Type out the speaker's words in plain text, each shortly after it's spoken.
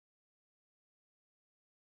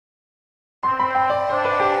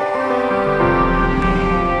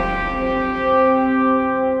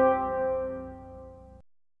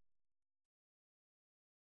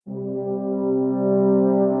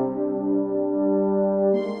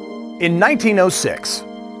In 1906,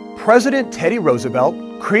 President Teddy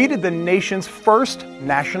Roosevelt created the nation's first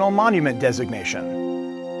national monument designation.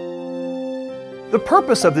 The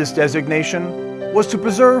purpose of this designation was to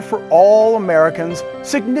preserve for all Americans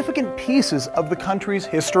significant pieces of the country's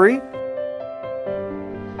history,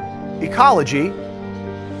 ecology,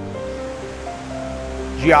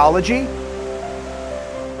 geology,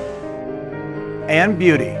 and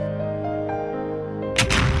beauty.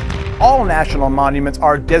 All national monuments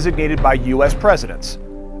are designated by U.S. presidents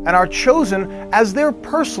and are chosen as their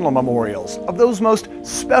personal memorials of those most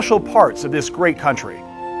special parts of this great country.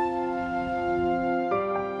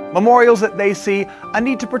 Memorials that they see a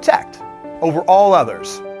need to protect over all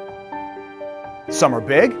others. Some are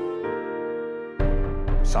big,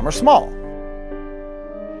 some are small.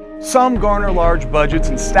 Some garner large budgets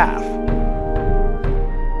and staff.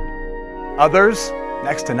 Others,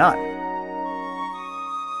 next to none.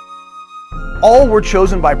 All were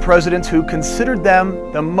chosen by presidents who considered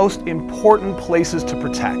them the most important places to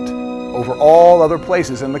protect over all other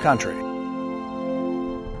places in the country.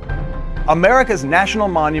 America's national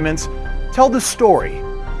monuments tell the story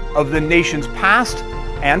of the nation's past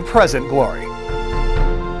and present glory.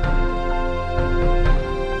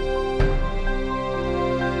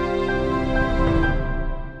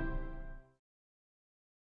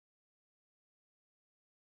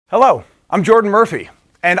 Hello, I'm Jordan Murphy,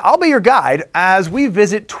 and I'll be your guide as we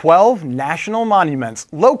visit 12 national monuments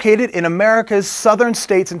located in America's southern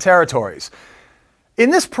states and territories.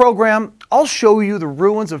 In this program, I'll show you the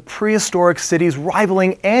ruins of prehistoric cities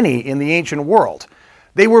rivaling any in the ancient world.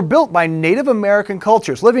 They were built by Native American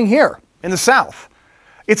cultures living here in the South.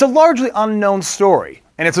 It's a largely unknown story,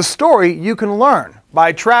 and it's a story you can learn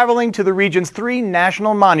by traveling to the region's 3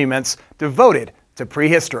 national monuments devoted to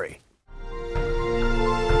prehistory.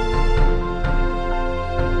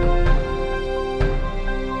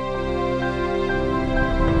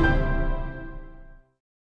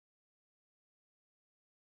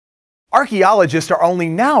 Archaeologists are only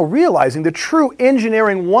now realizing the true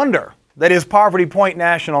engineering wonder that is Poverty Point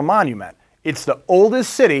National Monument. It's the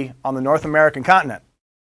oldest city on the North American continent.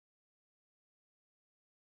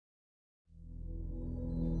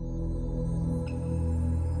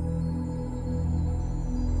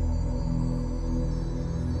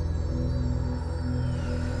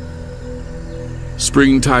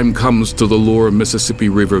 Springtime comes to the lower Mississippi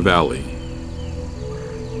River Valley,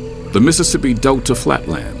 the Mississippi Delta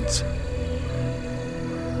Flatlands.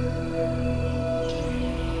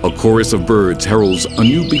 A chorus of birds heralds a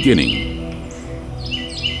new beginning.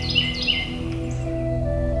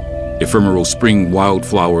 Ephemeral spring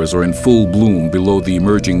wildflowers are in full bloom below the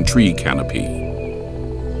emerging tree canopy.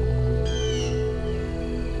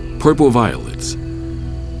 Purple violets,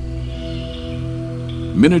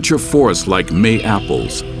 miniature forests like May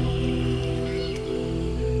apples,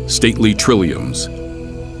 stately trilliums,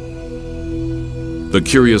 the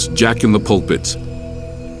curious jack-in-the-pulpits,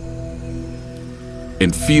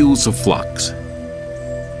 and fields of phlox.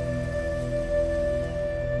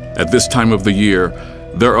 At this time of the year,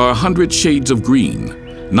 there are 100 shades of green,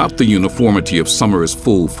 not the uniformity of summer's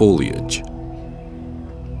full foliage.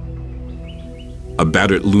 A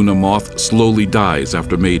battered Luna moth slowly dies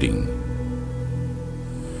after mating.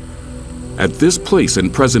 At this place in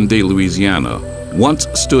present-day Louisiana once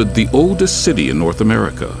stood the oldest city in North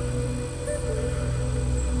America.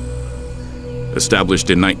 Established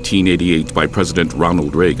in 1988 by President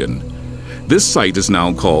Ronald Reagan, this site is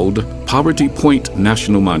now called Poverty Point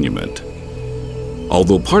National Monument.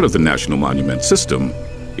 Although part of the National Monument System,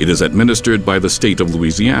 it is administered by the state of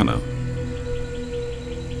Louisiana.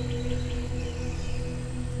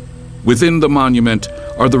 Within the monument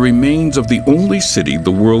are the remains of the only city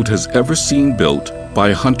the world has ever seen built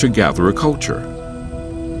by a hunter-gatherer culture.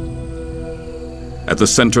 At the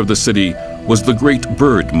center of the city was the Great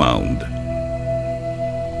Bird Mound.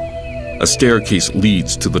 A staircase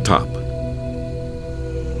leads to the top.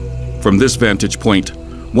 From this vantage point,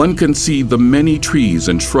 one can see the many trees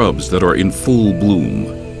and shrubs that are in full bloom.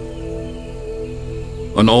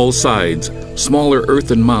 On all sides, smaller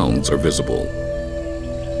earthen mounds are visible.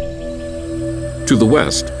 To the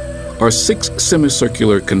west are 6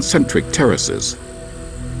 semicircular concentric terraces.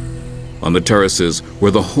 On the terraces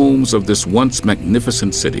were the homes of this once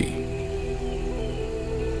magnificent city.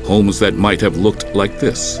 Homes that might have looked like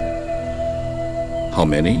this. How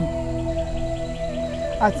many?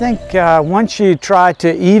 I think once you try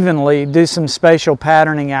to evenly do some spatial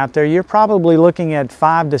patterning out there, you're probably looking at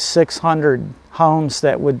 500 to 600 homes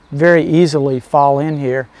that would very easily fall in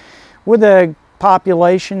here, with a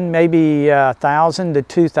population maybe 1,000 to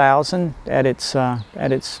 2,000 at its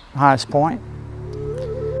highest point.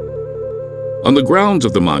 On the grounds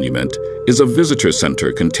of the monument is a visitor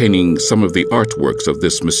center containing some of the artworks of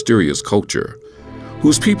this mysterious culture,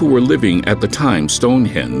 whose people were living at the time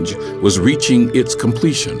Stonehenge was reaching its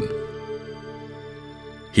completion.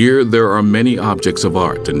 Here there are many objects of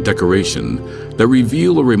art and decoration that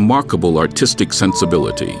reveal a remarkable artistic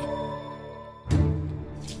sensibility.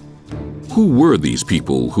 Who were these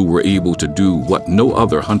people who were able to do what no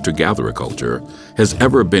other hunter-gatherer culture has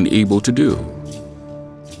ever been able to do?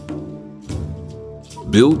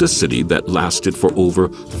 Build a city that lasted for over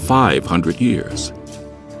 500 years.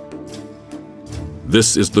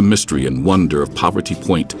 This is the mystery and wonder of Poverty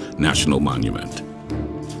Point National Monument.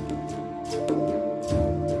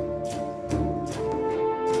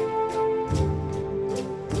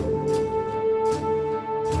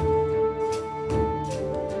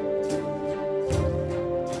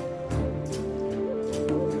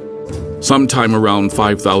 Sometime around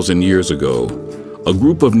 5,000 years ago, a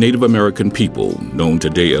group of Native American people, known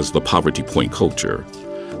today as the Poverty Point culture,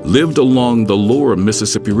 lived along the lower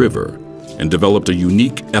Mississippi River and developed a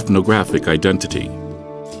unique ethnographic identity.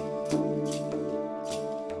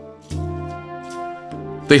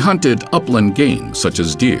 They hunted upland game such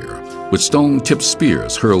as deer with stone-tipped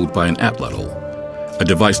spears hurled by an atlatl, a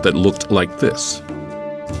device that looked like this.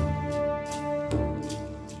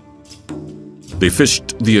 They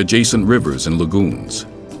fished the adjacent rivers and lagoons.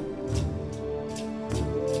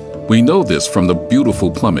 We know this from the beautiful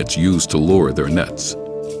plummets used to lure their nets.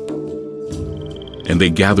 And they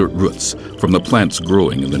gathered roots from the plants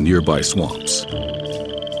growing in the nearby swamps.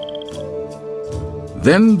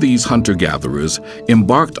 Then these hunter-gatherers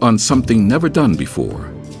embarked on something never done before.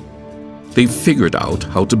 They figured out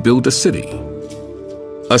how to build a city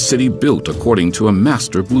built according to a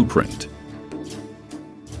master blueprint.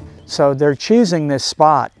 So they're choosing this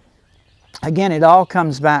spot. Again, it all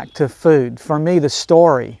comes back to food. For me, the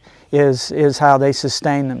story is how they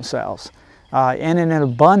sustain themselves. And in an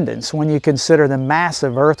abundance when you consider the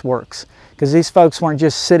massive earthworks, because these folks weren't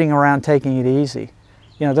just sitting around taking it easy.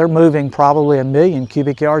 You know, they're moving probably 1 million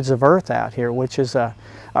cubic yards of earth out here, which is a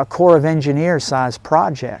Corps of Engineers sized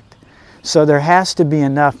project. So there has to be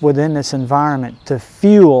enough within this environment to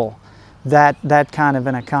fuel that kind of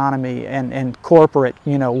an economy and corporate,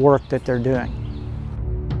 work that they're doing.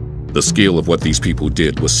 The scale of what these people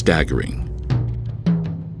did was staggering.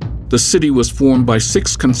 The city was formed by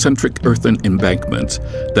 6 concentric earthen embankments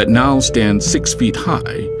that now stand 6 feet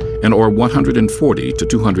high and are 140 to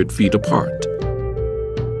 200 feet apart.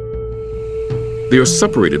 They are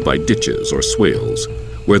separated by ditches or swales,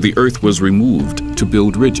 where the earth was removed to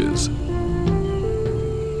build ridges.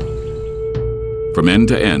 From end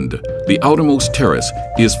to end, the outermost terrace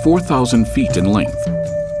is 4,000 feet in length,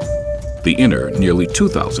 the inner nearly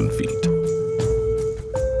 2,000 feet.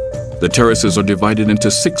 The terraces are divided into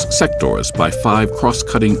 6 sectors by 5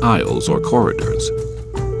 cross-cutting aisles or corridors.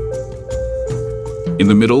 In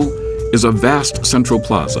the middle is a vast central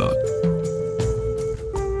plaza.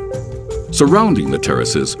 Surrounding the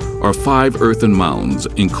terraces are 5 earthen mounds,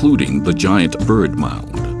 including the giant bird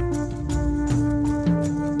mound.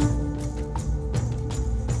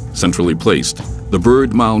 Centrally placed, the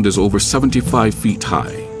bird mound is over 75 feet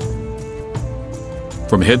high.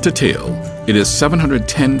 From head to tail, it is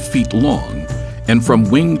 710 feet long, and from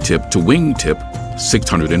wingtip to wingtip,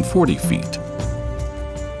 640 feet.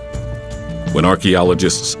 When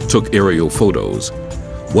archaeologists took aerial photos,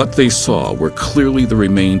 what they saw were clearly the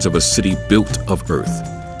remains of a city built of earth.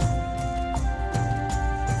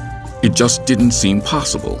 It just didn't seem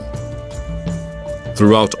possible.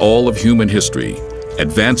 Throughout all of human history,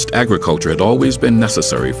 advanced agriculture had always been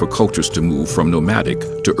necessary for cultures to move from nomadic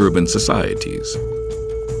to urban societies.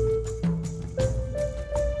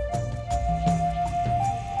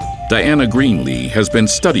 Diana Greenlee has been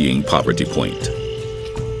studying Poverty Point.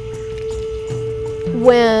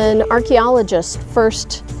 When archaeologists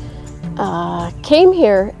first came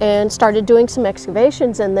here and started doing some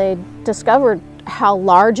excavations, and they discovered how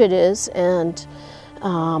large it is and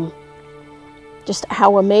just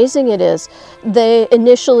how amazing it is, they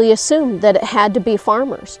initially assumed that it had to be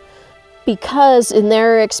farmers, because in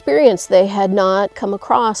their experience they had not come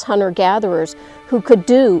across hunter-gatherers who could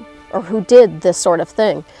do or who did this sort of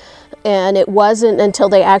thing. And it wasn't until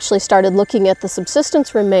they actually started looking at the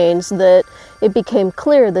subsistence remains that it became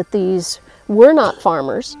clear that these were not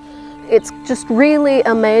farmers. It's just really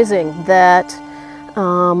amazing that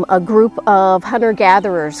a group of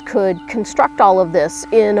hunter-gatherers could construct all of this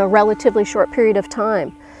in a relatively short period of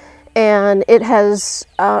time. And it has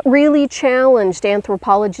really challenged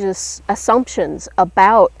anthropologists' assumptions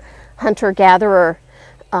about hunter-gatherer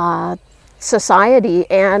society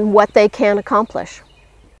and what they can accomplish.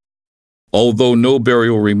 Although no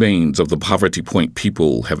burial remains of the Poverty Point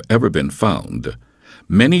people have ever been found,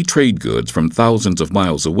 many trade goods from thousands of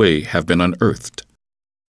miles away have been unearthed.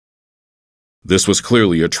 This was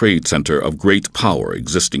clearly a trade center of great power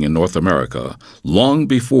existing in North America long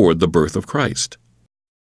before the birth of Christ.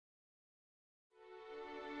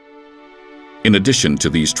 In addition to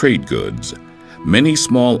these trade goods, many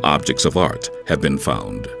small objects of art have been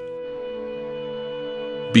found.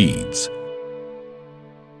 Beads,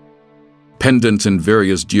 pendants in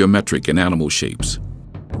various geometric and animal shapes,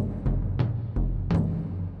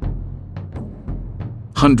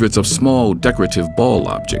 hundreds of small decorative ball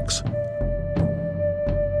objects,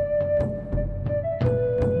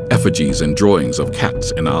 effigies and drawings of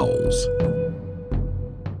cats and owls,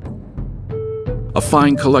 a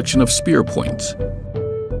fine collection of spear points,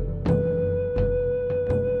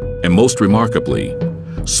 and most remarkably,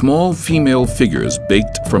 small female figures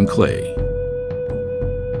baked from clay.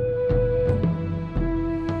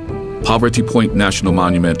 Poverty Point National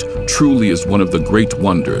Monument truly is one of the great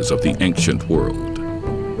wonders of the ancient world.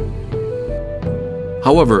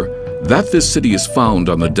 However, that this city is found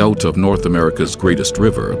on the delta of North America's greatest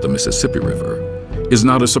river, the Mississippi River, is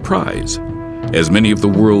not a surprise, as many of the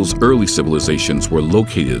world's early civilizations were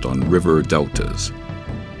located on river deltas.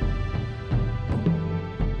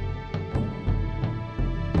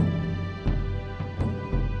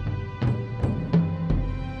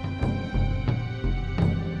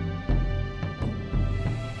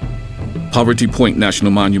 Poverty Point National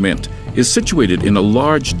Monument is situated in a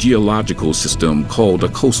large geological system called a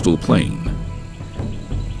coastal plain.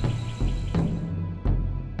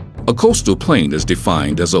 A coastal plain is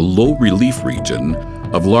defined as a low relief region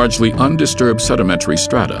of largely undisturbed sedimentary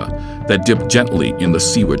strata that dip gently in the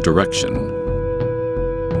seaward direction.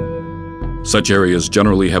 Such areas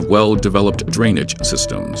generally have well-developed drainage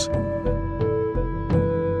systems.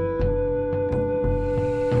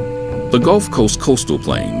 The Gulf Coast coastal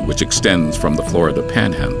plain, which extends from the Florida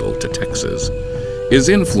Panhandle to Texas, is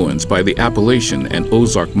influenced by the Appalachian and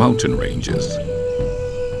Ozark mountain ranges.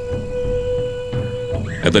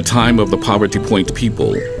 At the time of the Poverty Point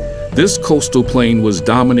people, this coastal plain was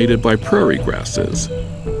dominated by prairie grasses,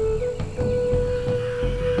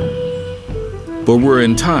 but were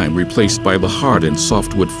in time replaced by the hard and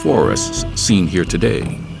softwood forests seen here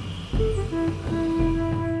today.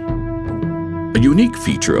 A unique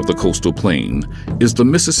feature of the coastal plain is the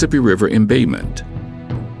Mississippi River embayment.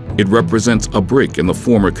 It represents a break in the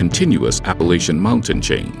former continuous Appalachian mountain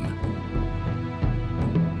chain.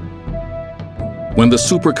 When the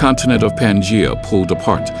supercontinent of Pangaea pulled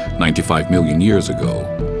apart 95 million years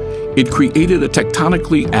ago, it created a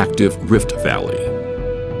tectonically active rift valley.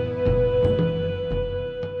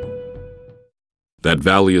 That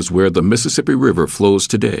valley is where the Mississippi River flows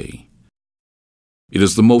today. It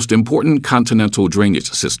is the most important continental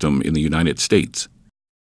drainage system in the United States.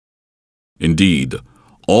 Indeed,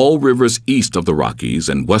 all rivers east of the Rockies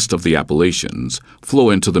and west of the Appalachians flow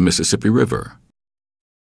into the Mississippi River.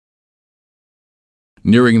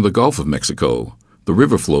 Nearing the Gulf of Mexico, the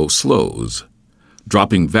river flow slows,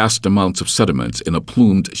 dropping vast amounts of sediment in a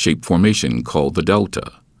plumed-shaped formation called the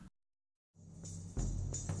delta.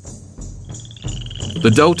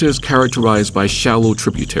 The delta is characterized by shallow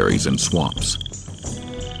tributaries and swamps.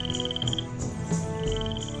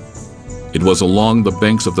 It was along the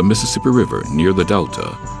banks of the Mississippi River near the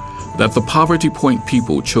delta that the Poverty Point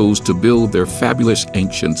people chose to build their fabulous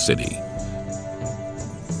ancient city.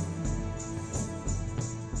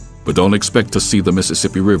 But don't expect to see the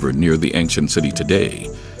Mississippi River near the ancient city today,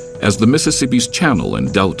 as the Mississippi's channel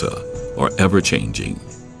and delta are ever-changing.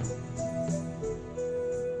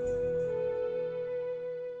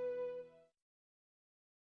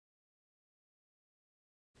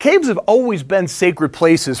 Caves have always been sacred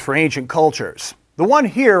places for ancient cultures. The one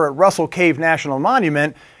here at Russell Cave National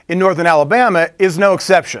Monument in northern Alabama is no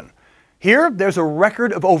exception. Here, there's a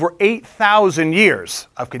record of over 8,000 years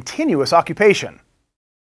of continuous occupation.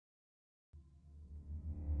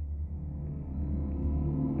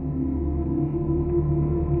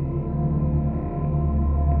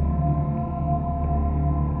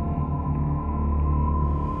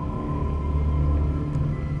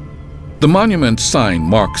 The monument's sign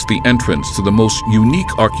marks the entrance to the most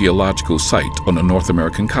unique archaeological site on the North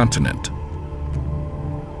American continent.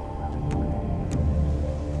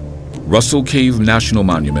 Russell Cave National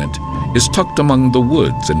Monument is tucked among the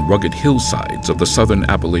woods and rugged hillsides of the southern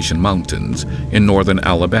Appalachian Mountains in northern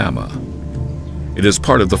Alabama. It is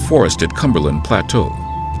part of the forested Cumberland Plateau.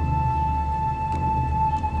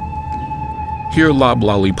 Here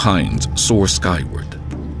loblolly pines soar skyward.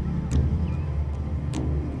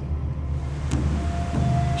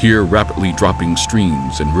 Here, rapidly dropping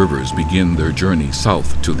streams and rivers begin their journey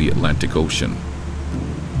south to the Atlantic Ocean.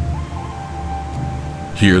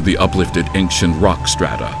 Here, the uplifted ancient rock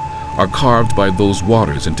strata are carved by those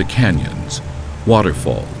waters into canyons,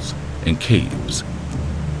 waterfalls, and caves.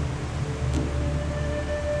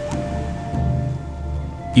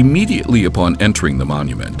 Immediately upon entering the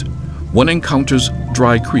monument, one encounters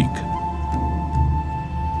Dry Creek,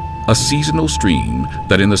 a seasonal stream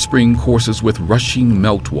that in the spring courses with rushing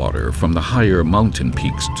meltwater from the higher mountain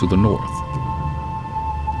peaks to the north.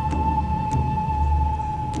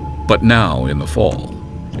 But now, in the fall,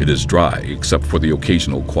 it is dry except for the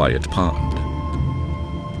occasional quiet pond.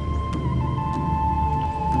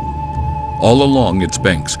 All along its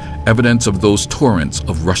banks, evidence of those torrents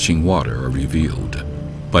of rushing water are revealed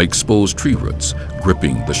by exposed tree roots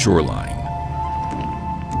gripping the shoreline.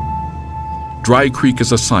 Dry Creek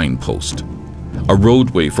is a signpost, a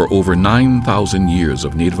roadway for over 9,000 years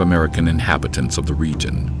of Native American inhabitants of the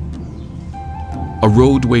region. A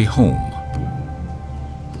roadway home.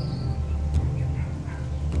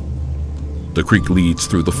 The creek leads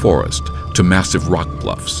through the forest to massive rock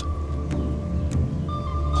bluffs.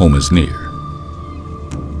 Home is near.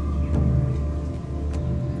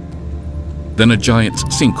 Then a giant's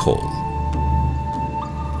sinkhole.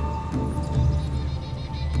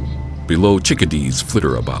 Below, chickadees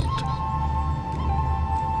flitter about.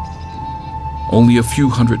 Only a few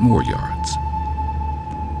hundred more yards.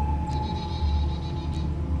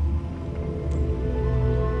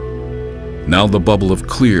 Now the bubble of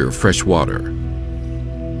clear, fresh water.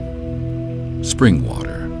 Spring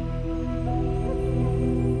water.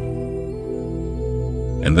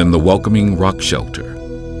 And then the welcoming rock shelter.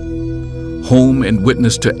 Home and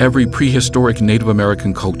witness to every prehistoric Native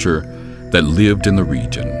American culture that lived in the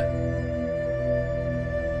region.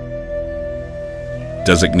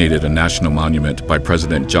 Designated a national monument by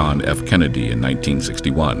President John F. Kennedy in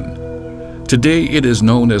 1961, today it is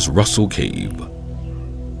known as Russell Cave.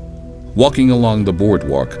 Walking along the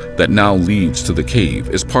boardwalk that now leads to the cave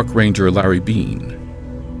is Park Ranger Larry Bean.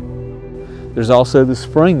 There's also the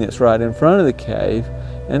spring that's right in front of the cave,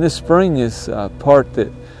 and this spring is a part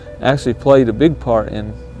that actually played a big part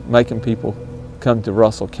in making people come to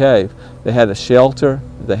Russell Cave. They had a shelter,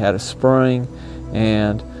 they had a spring,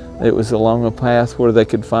 and it was along a path where they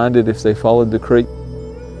could find it if they followed the creek.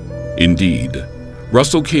 Indeed,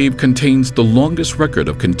 Russell Cave contains the longest record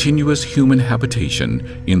of continuous human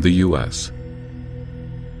habitation in the U.S.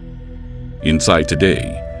 Inside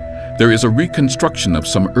today, there is a reconstruction of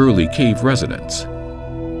some early cave residents.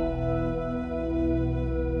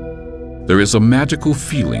 There is a magical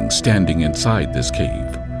feeling standing inside this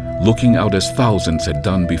cave, looking out as thousands had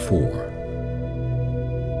done before.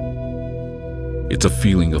 It's a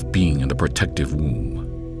feeling of being in a protective womb.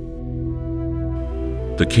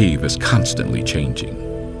 The cave is constantly changing.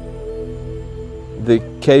 The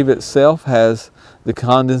cave itself has the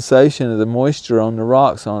condensation of the moisture on the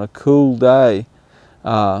rocks. On a cool day,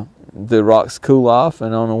 the rocks cool off,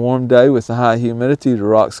 and on a warm day with the high humidity, the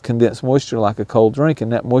rocks condense moisture like a cold drink,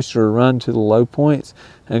 and that moisture will run to the low points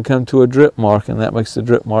and come to a drip mark, and that makes the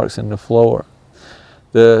drip marks in the floor.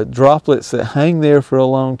 The droplets that hang there for a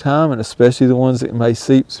long time, and especially the ones that may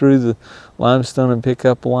seep through the limestone and pick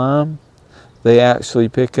up lime, they actually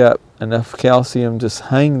pick up enough calcium to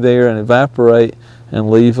hang there and evaporate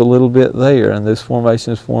and leave a little bit there, and those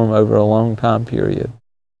formations form over a long time period.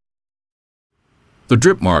 The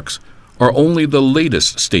drip marks are only the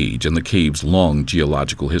latest stage in the cave's long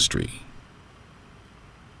geological history.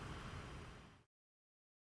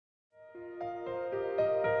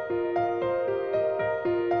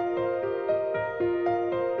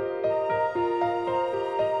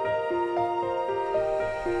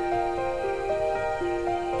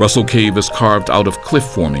 Russell Cave is carved out of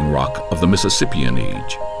cliff-forming rock of the Mississippian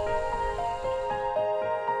age.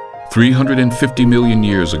 350 million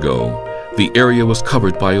years ago, the area was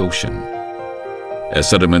covered by ocean. As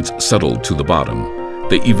sediments settled to the bottom,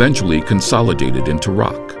 they eventually consolidated into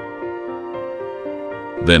rock.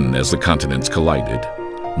 Then, as the continents collided,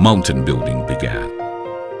 mountain building began.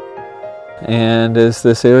 And as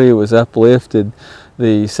this area was uplifted,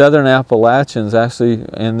 the southern Appalachians actually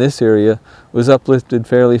in this area was uplifted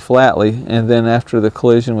fairly flatly, and then after the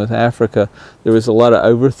collision with Africa, there was a lot of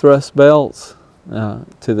overthrust belts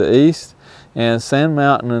to the east, and Sand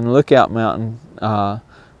Mountain and Lookout Mountain,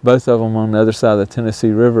 both of them on the other side of the Tennessee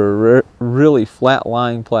River, are really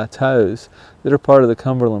flat-lying plateaus that are part of the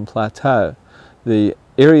Cumberland Plateau. The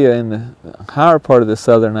area in the higher part of the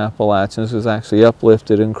southern Appalachians was actually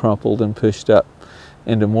uplifted and crumpled and pushed up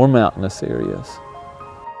into more mountainous areas.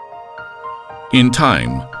 In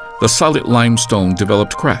time, the solid limestone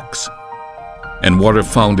developed cracks, and water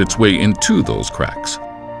found its way into those cracks.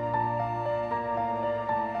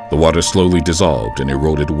 The water slowly dissolved and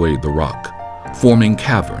eroded away the rock, forming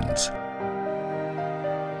caverns.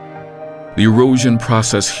 The erosion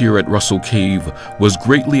process here at Russell Cave was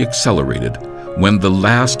greatly accelerated when the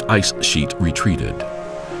last ice sheet retreated,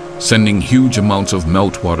 sending huge amounts of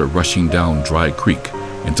meltwater rushing down Dry Creek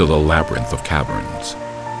into the labyrinth of caverns.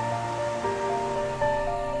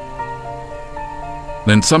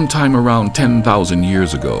 Then sometime around 10,000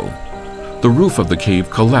 years ago, the roof of the cave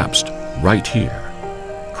collapsed right here,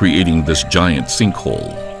 creating this giant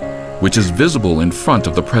sinkhole, which is visible in front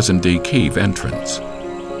of the present-day cave entrance.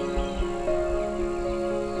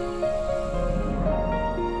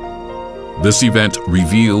 This event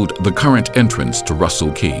revealed the current entrance to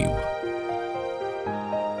Russell Cave.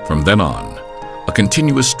 From then on, a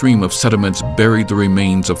continuous stream of sediments buried the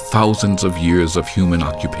remains of thousands of years of human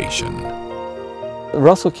occupation.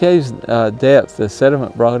 Russell Cave's depth, the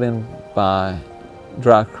sediment brought in by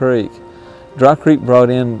Dry Creek brought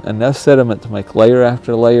in enough sediment to make layer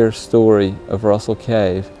after layer story of Russell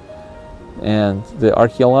Cave. And the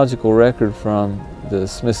archaeological record from the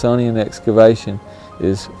Smithsonian excavation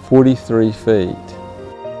is 43 feet.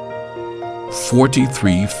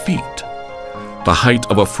 43 feet. The height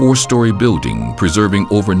of a 4-story building preserving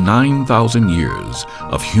over 9,000 years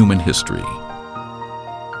of human history.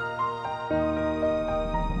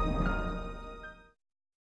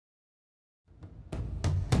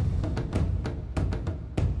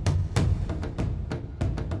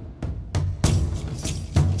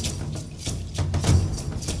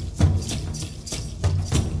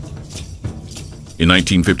 In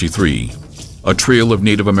 1953, a trail of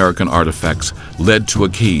Native American artifacts led to a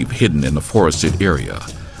cave hidden in a forested area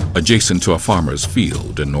adjacent to a farmer's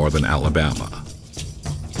field in northern Alabama.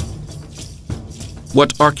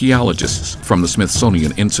 What archaeologists from the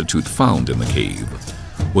Smithsonian Institute found in the cave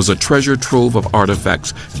was a treasure trove of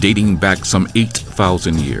artifacts dating back some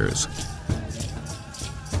 8,000 years.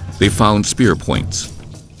 They found spear points,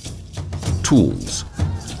 tools,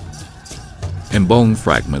 and bone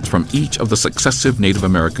fragments from each of the successive Native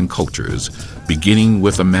American cultures, beginning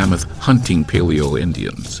with the mammoth hunting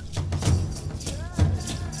Paleo-Indians.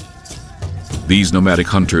 These nomadic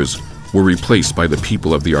hunters were replaced by the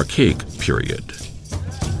people of the Archaic period.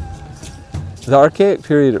 The Archaic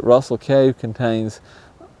period at Russell Cave contains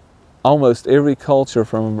almost every culture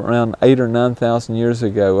from around 8,000 or 9,000 years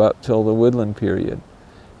ago up till the Woodland period.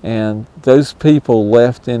 And those people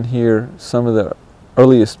left in here some of the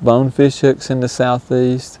earliest bonefish hooks in the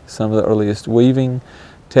southeast, some of the earliest weaving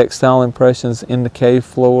textile impressions in the cave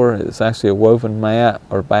floor. It's actually a woven mat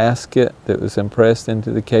or basket that was impressed into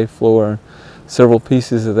the cave floor. Several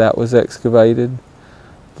pieces of that was excavated.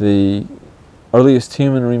 The earliest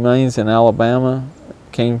human remains in Alabama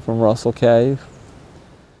came from Russell Cave.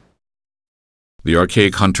 The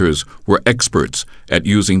archaic hunters were experts at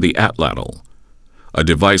using the atlatl, a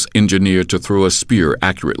device engineered to throw a spear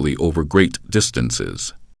accurately over great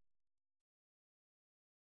distances.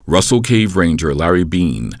 Russell Cave Ranger Larry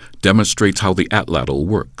Bean demonstrates how the atlatl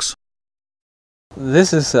works.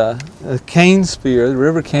 This is a cane spear. The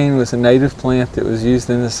river cane was a native plant that was used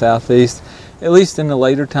in the southeast, at least in the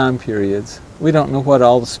later time periods. We don't know what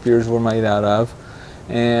all the spears were made out of,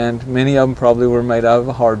 and many of them probably were made out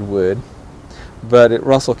of hardwood. But at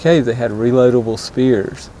Russell Cave they had reloadable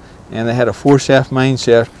spears, and they had a 4-shaft main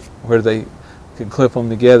shaft where they could clip them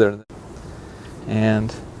together.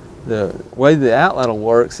 And the way the atlatl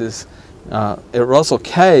works is at Russell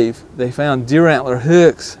Cave they found deer antler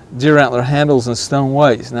hooks, deer antler handles, and stone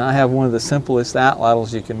weights. Now I have one of the simplest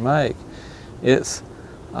atlatls you can make. It's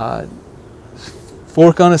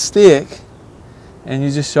fork on a stick, and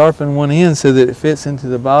you just sharpen one end so that it fits into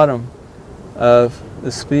the bottom of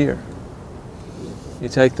the spear. You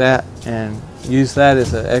take that and use that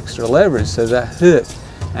as an extra leverage, so that hook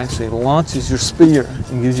actually launches your spear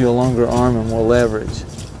and gives you a longer arm and more leverage.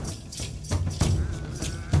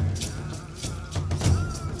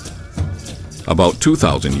 About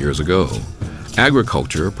 2,000 years ago,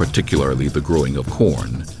 agriculture, particularly the growing of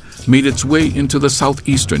corn, made its way into the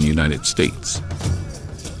southeastern United States.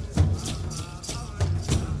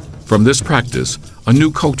 From this practice, a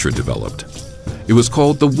new culture developed. It was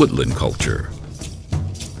called the woodland culture.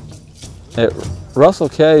 At Russell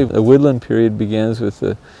Cave, the woodland period begins with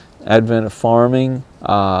the advent of farming,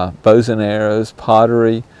 bows and arrows,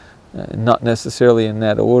 pottery, not necessarily in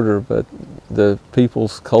that order, but the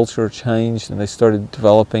people's culture changed and they started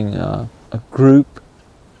developing a group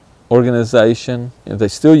organization. And they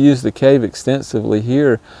still use the cave extensively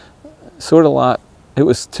here, sort of like it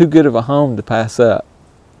was too good of a home to pass up.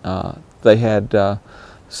 They had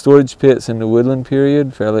storage pits in the woodland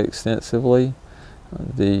period fairly extensively.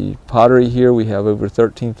 The pottery here, we have over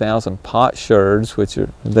 13,000 potsherds, which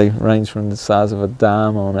they range from the size of a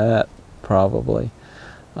dime on that, probably.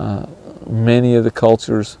 Many of the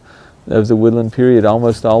cultures of the woodland period,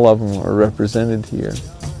 almost all of them are represented here.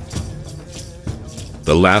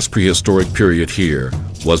 The last prehistoric period here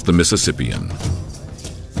was the Mississippian,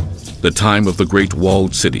 the time of the great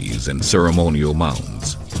walled cities and ceremonial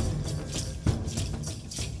mounds.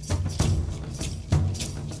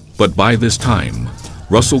 But by this time,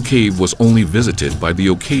 Russell Cave was only visited by the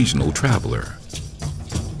occasional traveler.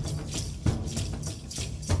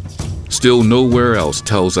 Still, nowhere else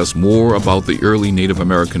tells us more about the early Native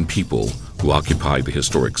American people who occupied the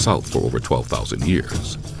historic South for over 12,000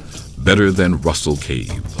 years, better than Russell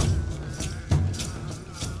Cave.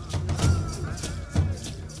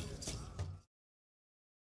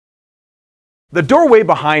 The doorway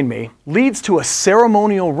behind me leads to a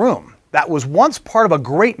ceremonial room that was once part of a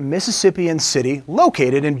great Mississippian city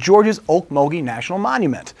located in Georgia's Okmulgee National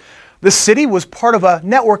Monument. The city was part of a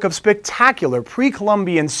network of spectacular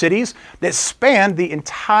pre-Columbian cities that spanned the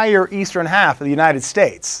entire eastern half of the United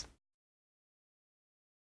States.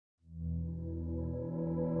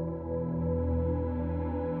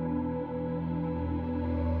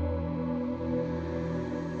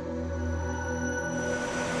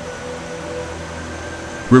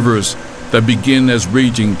 Rivers that begin as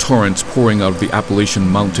raging torrents pouring out of the Appalachian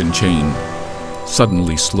mountain chain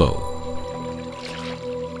suddenly slow.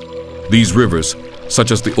 These rivers,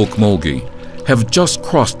 such as the Okmulgee, have just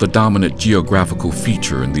crossed the dominant geographical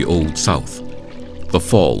feature in the Old South, the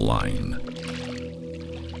fall line.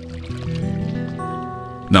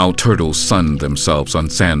 Now turtles sun themselves on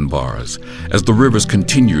sandbars as the rivers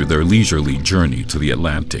continue their leisurely journey to the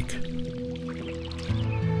Atlantic.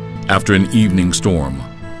 After an evening storm,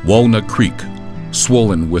 Walnut Creek,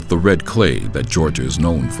 swollen with the red clay that Georgia is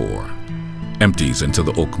known for, empties into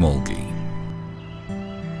the Okmulgee.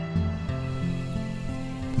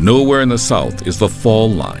 Nowhere in the south is the fall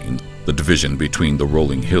line, the division between the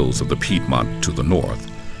rolling hills of the Piedmont to the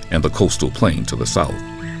north and the coastal plain to the south,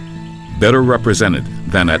 better represented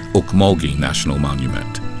than at Okmulgee National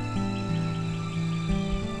Monument.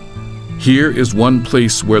 Here is one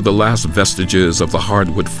place where the last vestiges of the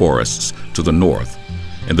hardwood forests to the north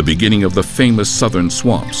and the beginning of the famous southern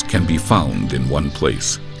swamps can be found in one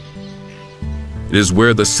place. It is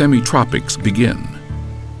where the semi-tropics begin.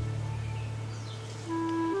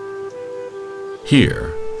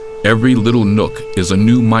 Here, every little nook is a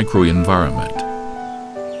new microenvironment.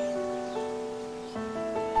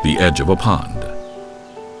 The edge of a pond,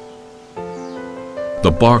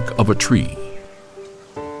 the bark of a tree,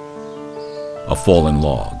 a fallen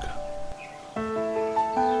log.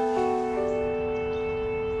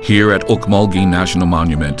 Here at Okmulgee National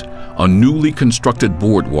Monument, a newly constructed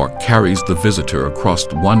boardwalk carries the visitor across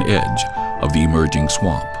one edge of the emerging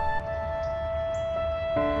swamp.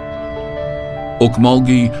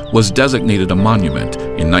 Okmulgee was designated a monument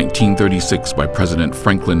in 1936 by President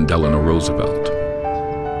Franklin Delano Roosevelt.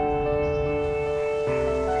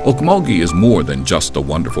 Okmulgee is more than just a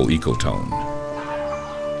wonderful ecotone.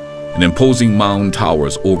 An imposing mound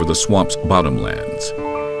towers over the swamp's bottomlands.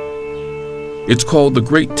 It's called the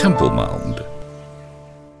Great Temple Mound.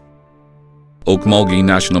 Okmulgee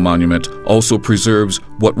National Monument also preserves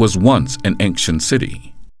what was once an ancient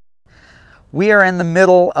city. We are in the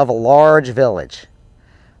middle of a large village.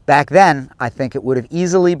 Back then, I think it would have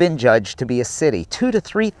easily been judged to be a city, 2,000 to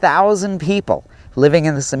 3,000 people living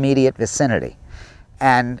in this immediate vicinity.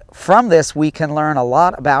 And from this, we can learn a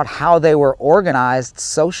lot about how they were organized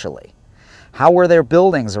socially. How were their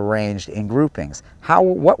buildings arranged in groupings?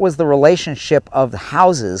 What was the relationship of the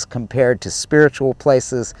houses compared to spiritual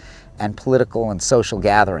places and political and social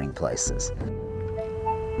gathering places?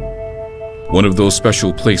 One of those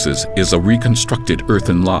special places is a reconstructed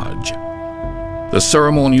earthen lodge, the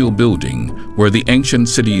ceremonial building where the ancient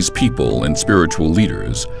city's people and spiritual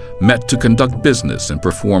leaders met to conduct business and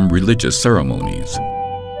perform religious ceremonies.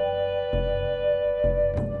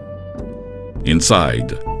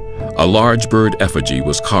 Inside, a large bird effigy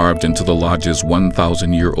was carved into the lodge's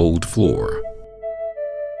 1,000-year-old floor.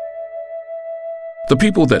 The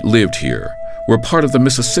people that lived here were part of the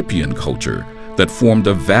Mississippian culture that formed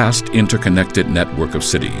a vast interconnected network of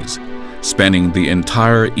cities, spanning the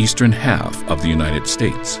entire eastern half of the United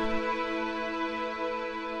States.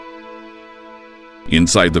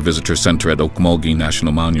 Inside the visitor center at Okmulgee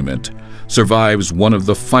National Monument survives one of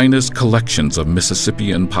the finest collections of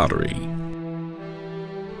Mississippian pottery.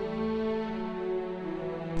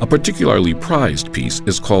 A particularly prized piece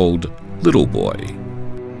is called Little Boy.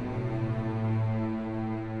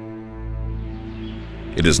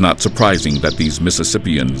 It is not surprising that these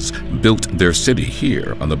Mississippians built their city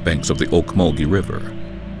here on the banks of the Ocmulgee River.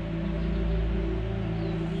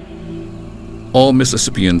 All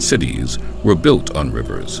Mississippian cities were built on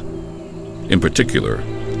rivers. In particular,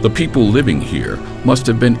 the people living here must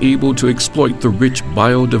have been able to exploit the rich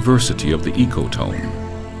biodiversity of the ecotone.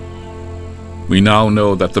 We now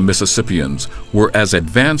know that the Mississippians were as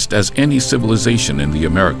advanced as any civilization in the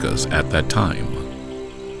Americas at that time.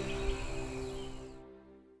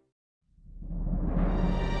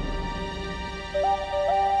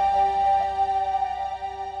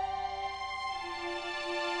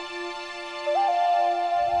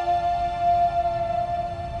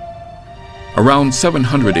 Around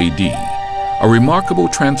 700 AD, a remarkable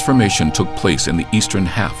transformation took place in the eastern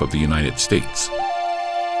half of the United States.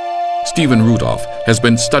 Stephen Rudolph has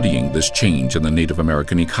been studying this change in the Native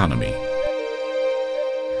American economy.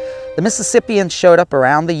 The Mississippians showed up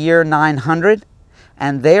around the year 900,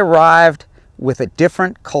 and they arrived with a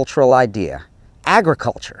different cultural idea.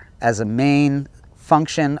 Agriculture as a main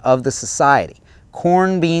function of the society.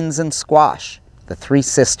 Corn, beans, and squash, the three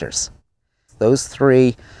sisters. Those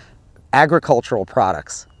three agricultural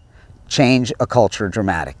products change a culture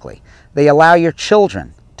dramatically. They allow your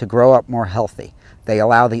children to grow up more healthy. They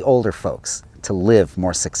allow the older folks to live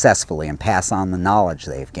more successfully and pass on the knowledge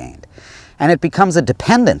they've gained. And it becomes a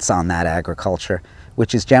dependence on that agriculture,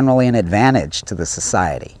 which is generally an advantage to the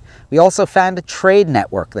society. We also found a trade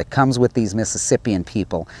network that comes with these Mississippian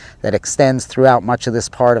people that extends throughout much of this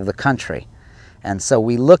part of the country. And so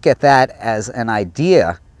we look at that as an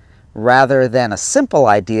idea rather than a simple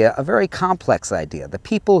idea, a very complex idea. The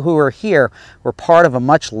people who are here were part of a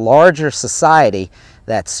much larger society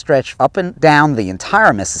that stretched up and down the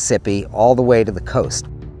entire Mississippi all the way to the coast.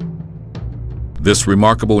 This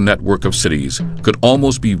remarkable network of cities could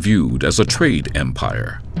almost be viewed as a trade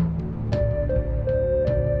empire.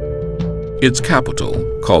 Its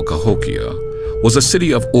capital, called Cahokia, was a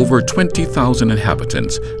city of over 20,000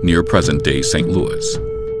 inhabitants near present-day St. Louis.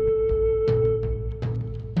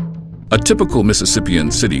 A typical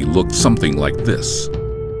Mississippian city looked something like this.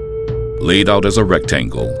 Laid out as a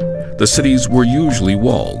rectangle, the cities were usually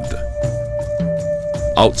walled.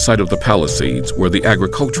 Outside of the palisades were the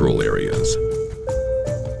agricultural areas.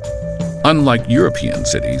 Unlike European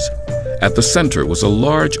cities, at the center was a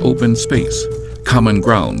large open space, common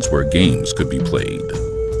grounds where games could be played.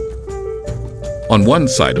 On one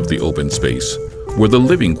side of the open space were the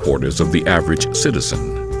living quarters of the average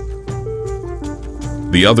citizen.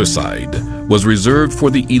 The other side was reserved for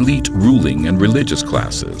the elite ruling and religious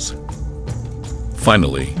classes.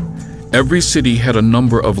 Finally, every city had a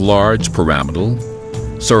number of large pyramidal,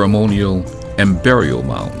 ceremonial, and burial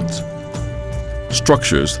mounds.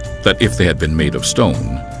 Structures that, if they had been made of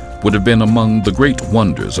stone, would have been among the great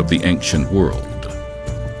wonders of the ancient world.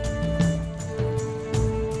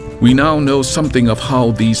 We now know something of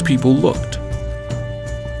how these people looked.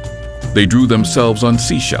 They drew themselves on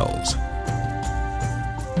seashells.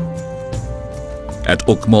 At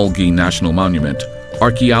Ocmulgee National Monument,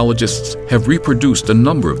 archaeologists have reproduced a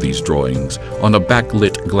number of these drawings on a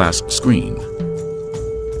backlit glass screen.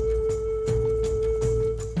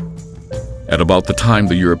 At about the time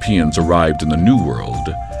the Europeans arrived in the New World,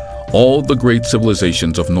 all the great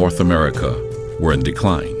civilizations of North America were in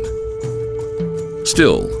decline.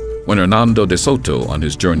 Still, when Hernando de Soto on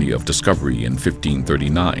his journey of discovery in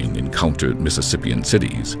 1539 encountered Mississippian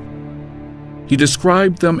cities, he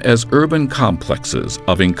described them as urban complexes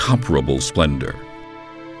of incomparable splendor.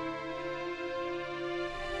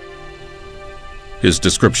 His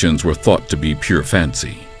descriptions were thought to be pure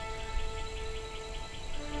fancy.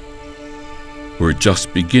 We're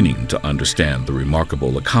just beginning to understand the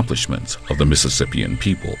remarkable accomplishments of the Mississippian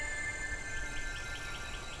people.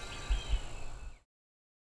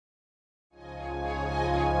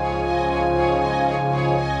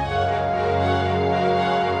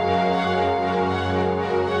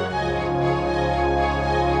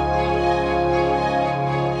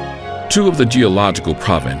 Two of the geological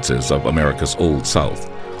provinces of America's Old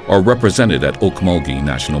South are represented at Ocmulgee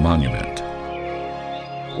National Monument.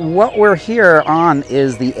 What we're here on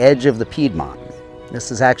is the edge of the Piedmont.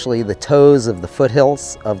 This is actually the toes of the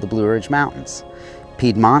foothills of the Blue Ridge Mountains.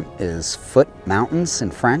 Piedmont is foot mountains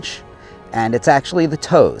in French, and it's actually the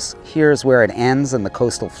toes. Here's where it ends and the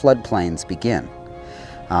coastal floodplains begin.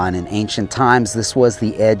 And in ancient times, this was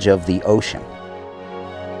the edge of the ocean.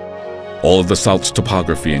 All of the South's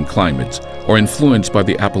topography and climates are influenced by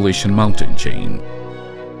the Appalachian mountain chain.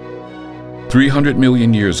 300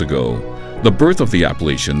 million years ago, the birth of the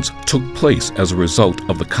Appalachians took place as a result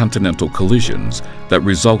of the continental collisions that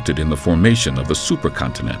resulted in the formation of the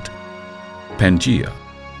supercontinent, Pangaea.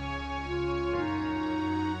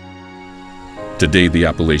 Today, the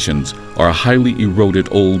Appalachians are a highly eroded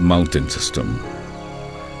old mountain system.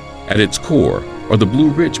 At its core are the Blue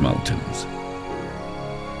Ridge Mountains.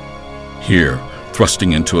 Here,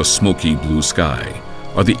 thrusting into a smoky blue sky,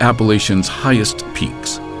 are the Appalachians' highest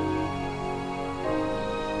peaks.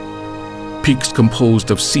 Peaks composed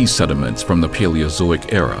of sea sediments from the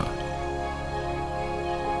Paleozoic era.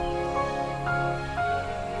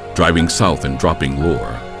 Driving south and dropping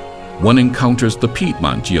lower, one encounters the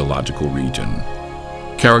Piedmont geological region,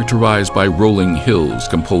 characterized by rolling hills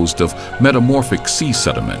composed of metamorphic sea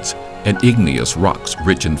sediments and igneous rocks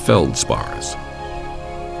rich in feldspars.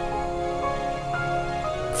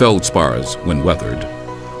 Feldspars, when weathered,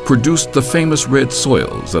 produced the famous red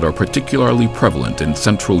soils that are particularly prevalent in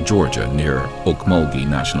central Georgia near Ocmulgee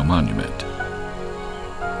National Monument.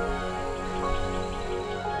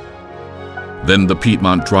 Then the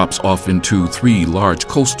Piedmont drops off into three large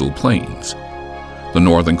coastal plains: the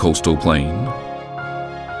northern coastal plain,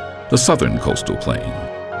 the southern coastal plain,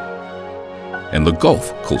 and the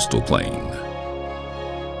Gulf coastal plain.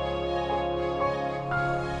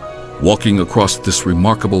 Walking across this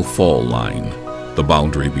remarkable fall line, the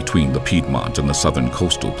boundary between the Piedmont and the southern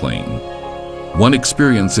coastal plain, one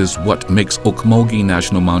experiences what makes Ocmulgee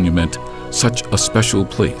National Monument such a special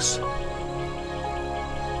place.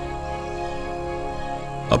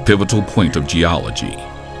 A pivotal point of geology,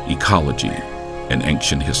 ecology, and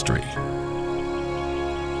ancient history.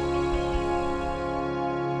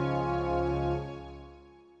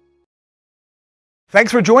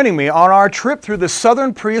 Thanks for joining me on our trip through the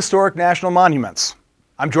Southern Prehistoric National Monuments.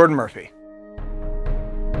 I'm Jordan Murphy.